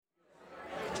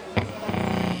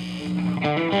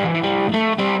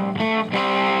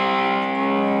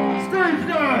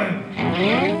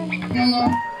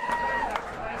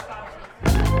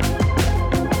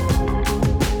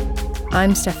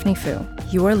I'm Stephanie Fu.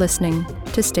 You are listening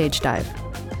to Stage Dive.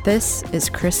 This is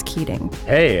Chris Keating.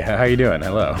 Hey, how you doing?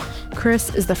 Hello.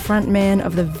 Chris is the frontman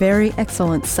of the very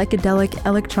excellent psychedelic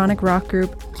electronic rock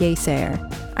group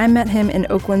Yeasayer. I met him in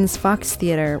Oakland's Fox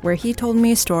Theatre, where he told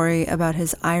me a story about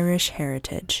his Irish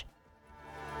heritage.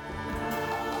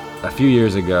 A few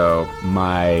years ago,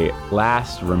 my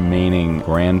last remaining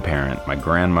grandparent, my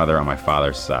grandmother on my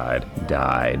father's side,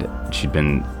 died. She'd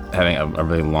been having a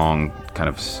really long kind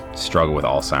of struggle with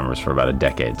Alzheimer's for about a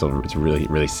decade, so it's really,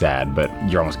 really sad, but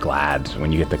you're almost glad when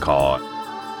you get the call.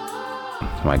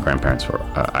 My grandparents were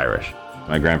Irish.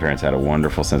 My grandparents had a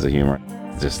wonderful sense of humor,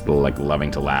 just like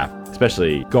loving to laugh,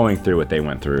 especially going through what they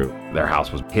went through. Their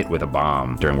house was hit with a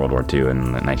bomb during World War II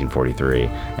in 1943,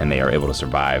 and they are able to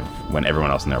survive when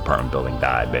everyone else in their apartment building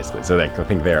died, basically. So I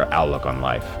think their outlook on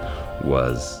life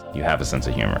was, you have a sense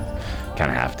of humor,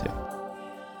 kind of have to.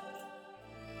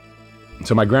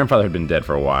 So my grandfather had been dead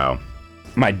for a while.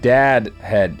 My dad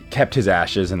had kept his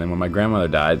ashes, and then when my grandmother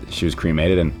died, she was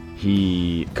cremated, and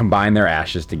he combined their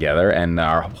ashes together, and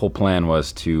our whole plan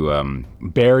was to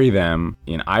bury them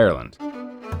in Ireland.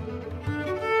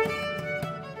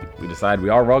 We decided we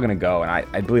were all going to go, and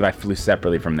I believe I flew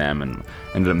separately from them and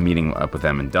ended up meeting up with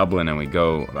them in Dublin, and we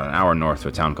go about an hour north to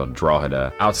a town called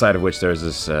Drogheda, outside of which there's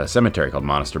this cemetery called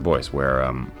Monaster Boyce,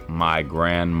 where my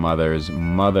grandmother's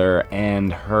mother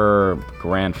and her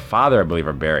grandfather, I believe,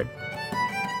 are buried.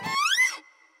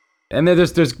 And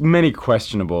there's many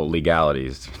questionable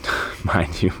legalities,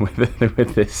 mind you,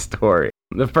 with this story.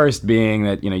 The first being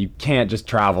that, you can't just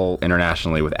travel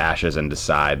internationally with ashes and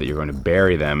decide that you're going to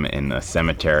bury them in a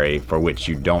cemetery for which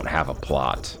you don't have a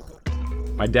plot.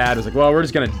 My dad was like, well, we're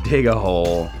just going to dig a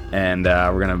hole and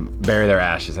we're going to bury their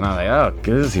ashes. And I was like, oh,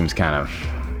 this seems kind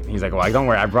of... He's like, well, don't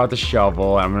worry, I brought the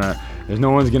shovel. There's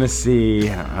no one's going to see.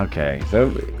 Okay, so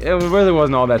it really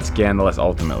wasn't all that scandalous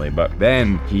ultimately. But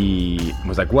then he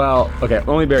was like, well, okay,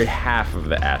 only bury half of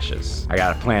the ashes. I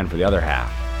got a plan for the other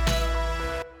half.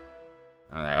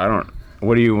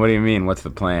 What do you mean? What's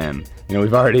the plan?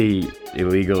 We've already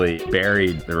illegally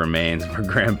buried the remains of our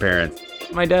grandparents.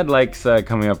 My dad likes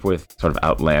coming up with sort of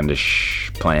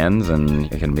outlandish plans,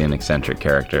 and he can be an eccentric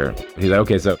character. He's like,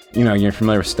 okay, so, you're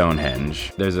familiar with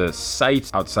Stonehenge. There's a site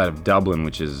outside of Dublin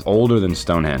which is older than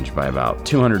Stonehenge by about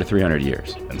 200 to 300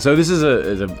 years. And so this is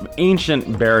an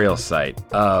ancient burial site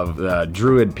of the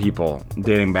Druid people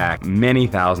dating back many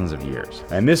thousands of years.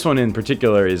 And this one in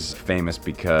particular is famous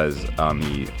because on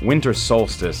the winter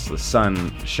solstice, the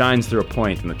sun shines through a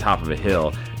point in the top of a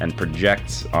hill and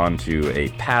projects onto a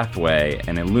pathway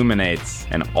and illuminates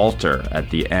an altar at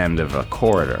the end of a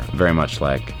corridor, very much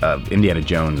like an Indiana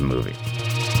Jones movie.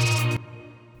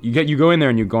 You go in there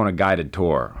and you go on a guided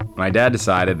tour. My dad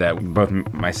decided that both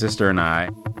my sister and I,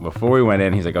 before we went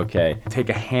in, he's like, okay, take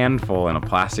a handful in a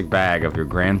plastic bag of your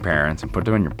grandparents and put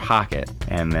them in your pocket,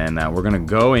 and then we're gonna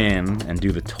go in and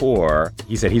do the tour.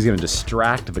 He said he's gonna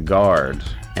distract the guard,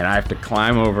 and I have to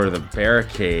climb over the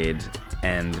barricade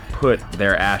and put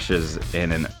their ashes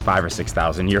in an 5,000 or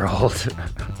 6,000 year old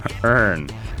urn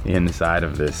inside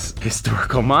of this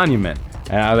historical monument.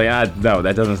 And I was like, no,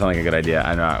 that doesn't sound like a good idea.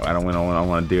 I don't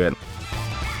want to do it.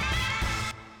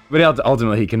 But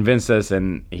ultimately, he convinced us,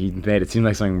 and he made it seem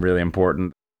like something really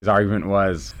important. His argument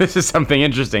was, this is something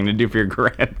interesting to do for your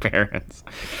grandparents.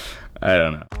 I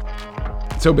don't know.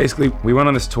 So basically, we went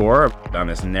on this tour on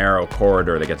this narrow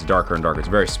corridor that gets darker and darker. It's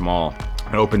very small.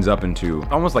 It opens up into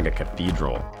almost like a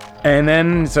cathedral. And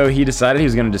then, so he decided he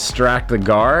was going to distract the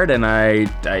guard, and I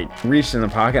reached in the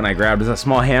pocket and I grabbed a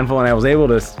small handful, and I was able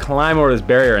to climb over this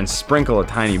barrier and sprinkle a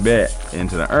tiny bit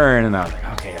into the urn, and I was like,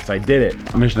 okay, so I did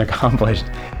it. Mission accomplished.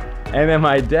 And then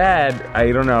my dad,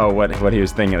 I don't know what he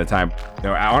was thinking at the time.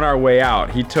 On our way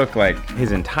out, he took like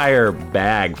his entire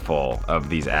bag full of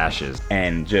these ashes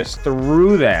and just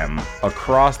threw them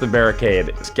across the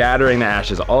barricade, scattering the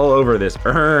ashes all over this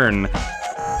urn.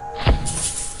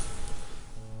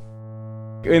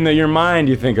 In your mind,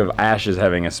 you think of ashes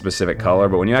having a specific color,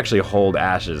 but when you actually hold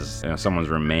ashes, someone's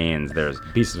remains, there's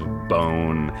pieces of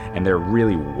bone, and they're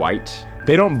really white.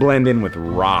 They don't blend in with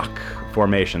rock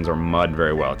formations or mud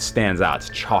very well. It stands out, it's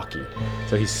chalky.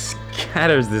 So he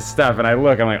scatters this stuff, and I'm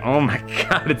like, oh my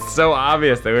God, it's so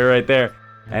obvious that we're right there.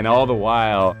 And all the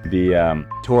while, the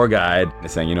tour guide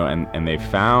is saying, and they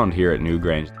found here at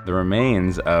Newgrange the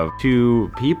remains of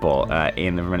two people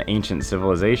from an ancient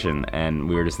civilization. And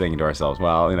we were just thinking to ourselves,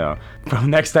 well, from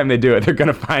next time they do it, they're going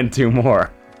to find two more.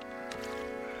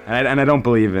 And I don't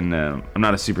believe in, I'm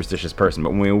not a superstitious person,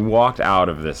 but when we walked out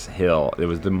of this hill, it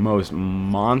was the most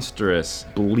monstrous,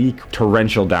 bleak,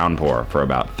 torrential downpour for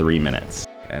about 3 minutes.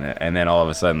 And then all of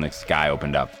a sudden the sky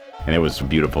opened up. And it was a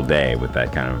beautiful day with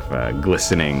that kind of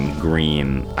glistening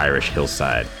green Irish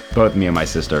hillside. Both me and my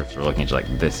sister were looking at each other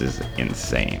like, this is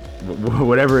insane.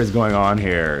 Whatever is going on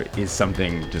here is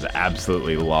something just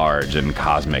absolutely large and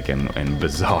cosmic and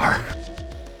bizarre.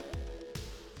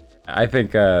 I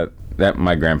think that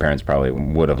my grandparents probably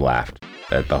would have laughed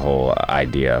at the whole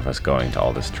idea of us going to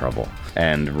all this trouble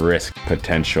and risk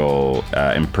potential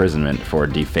imprisonment for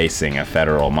defacing a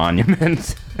federal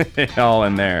monument, all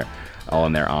in their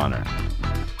honor.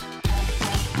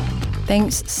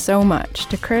 Thanks so much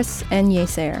to Chris and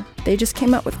Yeasayer. They just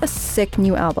came out with a sick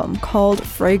new album called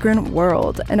Fragrant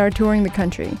World and are touring the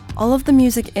country. All of the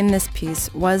music in this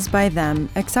piece was by them,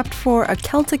 except for a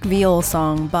Celtic viol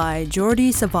song by Jordi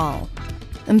Savall.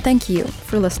 And thank you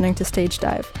for listening to Stage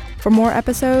Dive. For more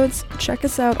episodes, check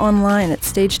us out online at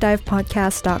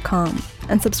stagedivepodcast.com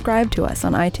and subscribe to us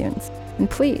on iTunes. And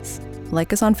please,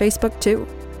 like us on Facebook too.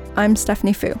 I'm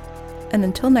Stephanie Fu. And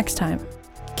until next time,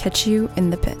 catch you in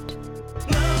the pit.